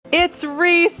It's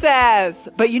recess!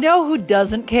 But you know who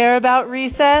doesn't care about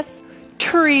recess?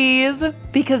 Trees,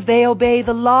 because they obey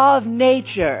the law of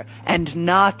nature and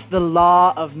not the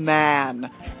law of man.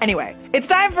 Anyway, it's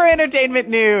time for entertainment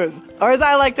news, or as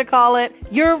I like to call it,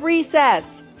 your recess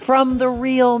from the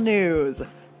real news.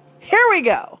 Here we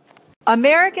go.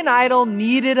 American Idol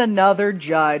needed another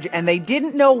judge and they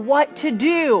didn't know what to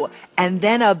do. And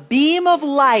then a beam of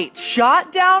light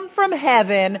shot down from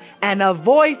heaven and a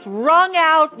voice rung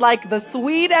out like the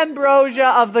sweet ambrosia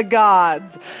of the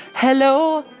gods.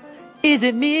 Hello? Is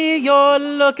it me you're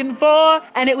looking for?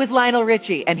 And it was Lionel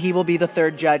Richie, and he will be the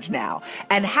third judge now.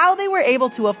 And how they were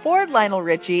able to afford Lionel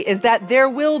Richie is that there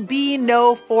will be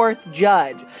no fourth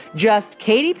judge. Just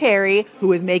Katy Perry,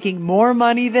 who is making more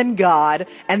money than God,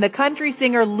 and the country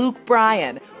singer Luke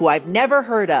Bryan, who I've never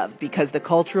heard of because the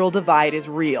cultural divide is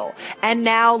real. And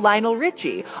now Lionel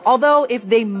Richie. Although if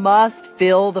they must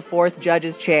fill the fourth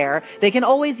judge's chair, they can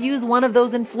always use one of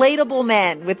those inflatable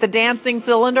men with the dancing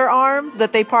cylinder arms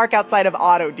that they park outside of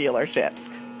auto dealerships.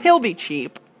 He'll be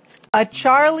cheap. A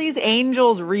Charlie's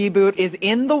Angels reboot is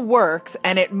in the works,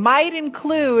 and it might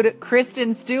include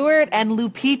Kristen Stewart and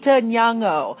Lupita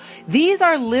Nyong'o. These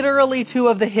are literally two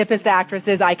of the hippest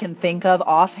actresses I can think of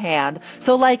offhand.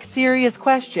 So, serious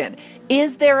question.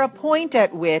 Is there a point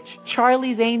at which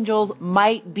Charlie's Angels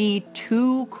might be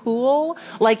too cool?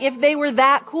 If they were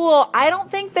that cool, I don't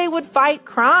think they would fight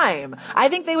crime. I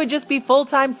think they would just be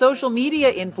full-time social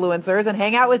media influencers and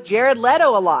hang out with Jared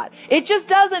Leto a lot. It just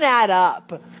doesn't add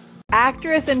up.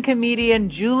 Actress and comedian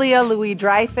Julia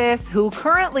Louis-Dreyfus, who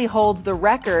currently holds the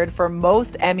record for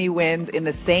most Emmy wins in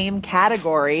the same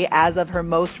category as of her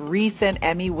most recent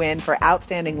Emmy win for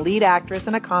Outstanding Lead Actress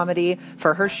in a Comedy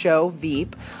for her show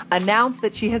Veep, announced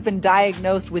that she has been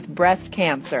diagnosed with breast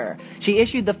cancer. She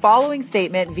issued the following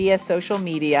statement via social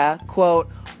media, quote,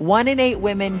 "1 in 8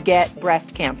 women get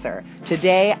breast cancer.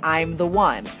 Today, I'm the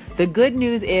one. The good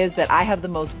news is that I have the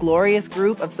most glorious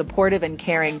group of supportive and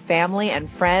caring family and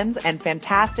friends and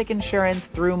fantastic insurance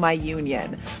through my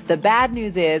union. The bad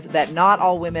news is that not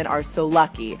all women are so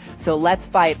lucky. So let's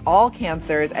fight all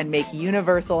cancers and make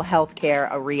universal health care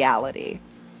a reality."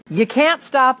 You can't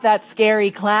stop that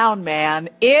scary clown, man.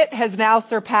 It has now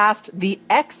surpassed The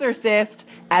Exorcist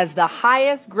as the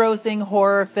highest grossing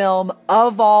horror film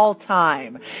of all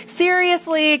time.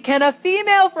 Seriously, can a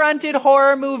female-fronted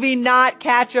horror movie not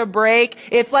catch a break?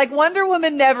 It's like Wonder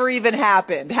Woman never even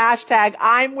happened. Hashtag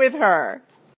I'm with her.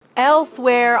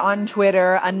 Elsewhere on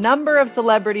Twitter, a number of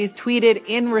celebrities tweeted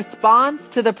in response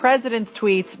to the president's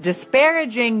tweets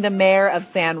disparaging the mayor of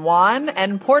San Juan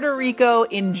and Puerto Rico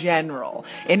in general.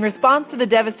 In response to the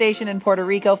devastation in Puerto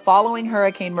Rico following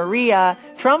Hurricane Maria,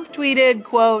 Trump tweeted,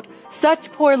 quote,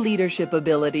 "Such poor leadership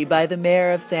ability by the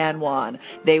mayor of San Juan.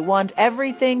 They want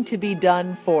everything to be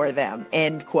done for them,"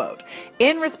 end quote.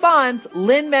 In response,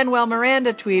 Lin-Manuel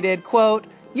Miranda tweeted, quote,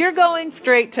 "You're going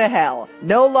straight to hell.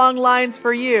 No long lines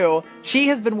for you. She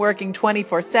has been working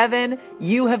 24/7.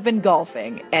 You have been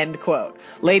golfing," end quote.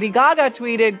 Lady Gaga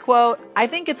tweeted, quote, "I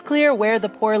think it's clear where the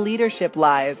poor leadership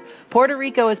lies. Puerto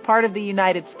Rico is part of the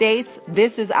United States.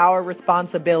 This is our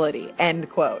responsibility," end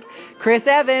quote. Chris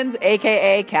Evans,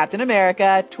 aka Captain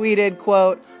America, tweeted,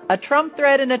 quote, "A Trump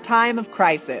threat in a time of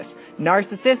crisis.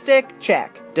 Narcissistic?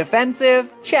 Check. Defensive?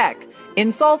 Check.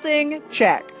 Insulting?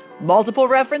 Check. Multiple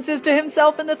references to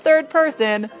himself in the third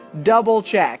person, double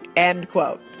check," end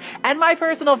quote. And my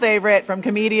personal favorite from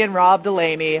comedian Rob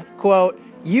Delaney, quote,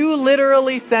 "You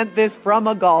literally sent this from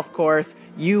a golf course,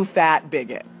 you fat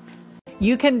bigot."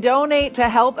 You can donate to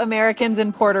help Americans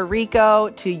in Puerto Rico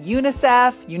to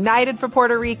UNICEF, United for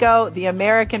Puerto Rico, the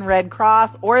American Red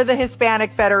Cross, or the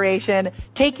Hispanic Federation.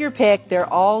 Take your pick,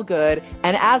 they're all good.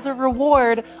 And as a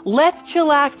reward, let's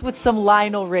chillax with some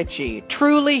Lionel Richie,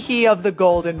 truly he of the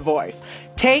golden voice.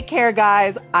 Take care,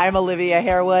 guys. I'm Olivia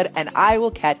Harewood, and I will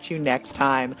catch you next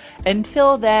time.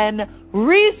 Until then,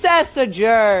 recess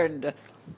adjourned.